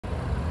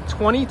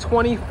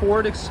2020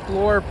 Ford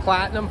Explorer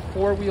Platinum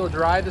 4-wheel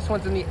drive. This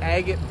one's in the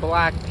Agate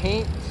black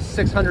paint,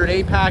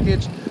 600A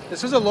package.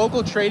 This was a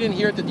local trade-in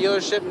here at the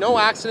dealership. No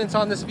accidents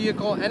on this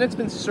vehicle, and it's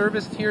been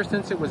serviced here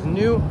since it was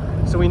new,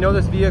 so we know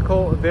this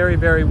vehicle very,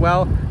 very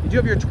well. You do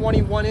have your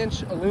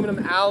 21-inch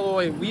aluminum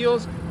alloy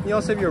wheels. You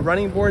also have your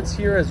running boards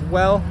here as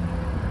well.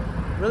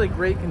 Really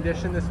great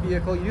condition, this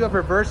vehicle. You do have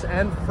reverse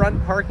and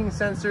front parking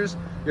sensors,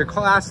 your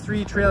class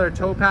 3 trailer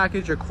tow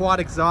package, your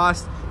quad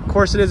exhaust. Of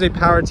course, it is a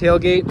power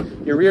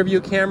tailgate, your rear view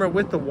camera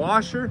with the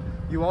washer.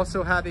 You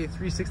also have a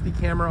 360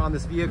 camera on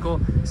this vehicle.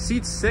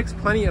 Seat 6,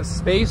 plenty of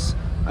space.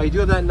 You do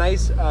have that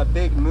nice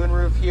big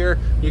moonroof here.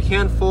 You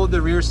can fold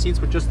the rear seats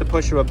with just the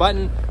push of a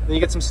button. Then you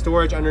get some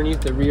storage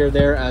underneath the rear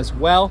there as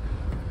well.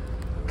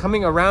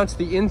 Coming around to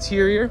the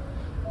interior,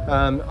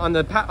 on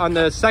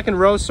the second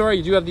row,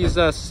 you do have these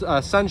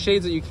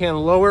sunshades that you can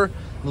lower.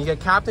 And you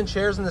get captain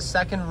chairs in the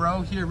second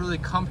row here, really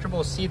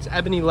comfortable seats,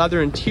 ebony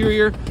leather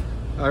interior.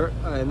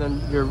 And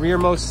then your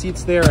rearmost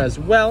seats there as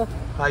well.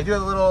 You do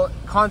have a little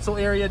console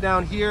area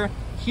down here,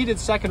 heated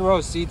second row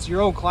seats,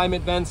 your own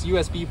climate vents,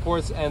 USB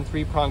ports, and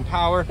 3-prong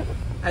power,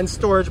 and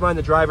storage behind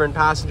the driver and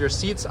passenger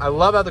seats. I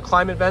love how the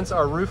climate vents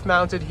are roof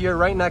mounted here,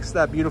 right next to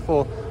that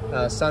beautiful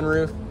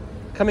sunroof.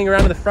 Coming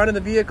around to the front of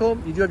the vehicle,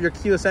 you do have your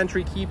keyless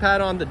entry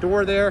keypad on the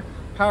door there,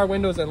 power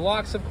windows and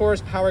locks, of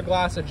course, power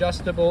glass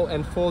adjustable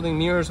and folding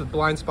mirrors with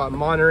blind spot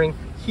monitoring,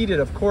 heated,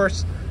 of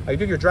course. You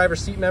do have your driver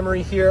seat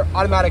memory here,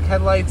 automatic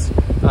headlights,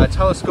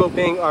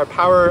 telescoping, our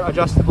power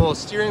adjustable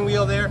steering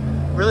wheel there.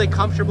 Really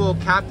comfortable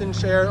captain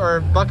chair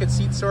or bucket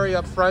seat,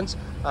 up front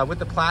with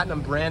the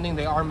platinum branding.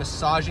 They are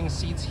massaging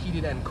seats,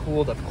 heated and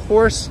cooled, of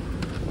course.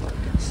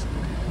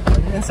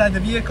 Inside the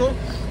vehicle,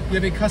 you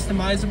have a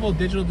customizable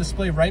digital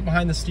display right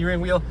behind the steering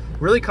wheel.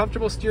 Really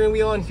comfortable steering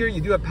wheel on here. You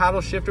do have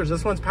paddle shifters.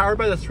 This one's powered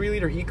by the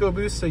 3-liter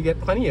EcoBoost, so you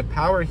get plenty of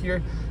power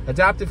here.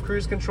 Adaptive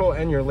cruise control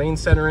and your lane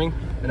centering.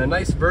 And a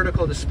nice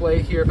vertical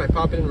display here. If I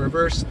pop it in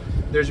reverse,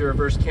 there's your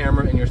reverse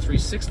camera and your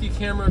 360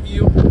 camera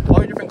view. All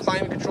your different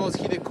climate controls,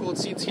 heated, cooled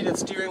seats, heated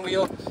steering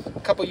wheel. A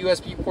couple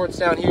USB ports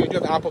down here. You do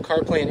have Apple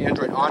Carplay and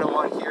Android Auto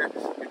on here.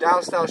 Your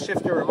dial style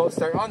shifter, remote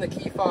start on the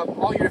key fob,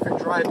 all your different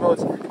drive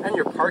modes, and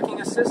your parking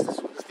assist.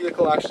 This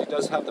vehicle actually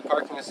does have the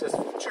parking assist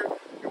feature.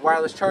 Your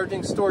wireless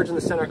charging, storage in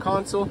the center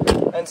console,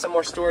 and some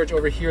more storage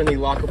over here in the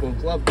lockable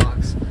glove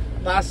box.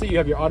 Lastly, you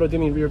have your auto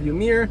dimming rear view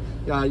mirror,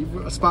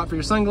 a spot for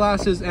your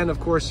sunglasses, and of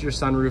course your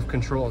sunroof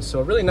controls. So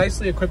a really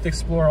nicely equipped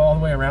Explorer all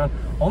the way around,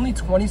 only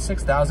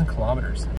 26,000 kilometers.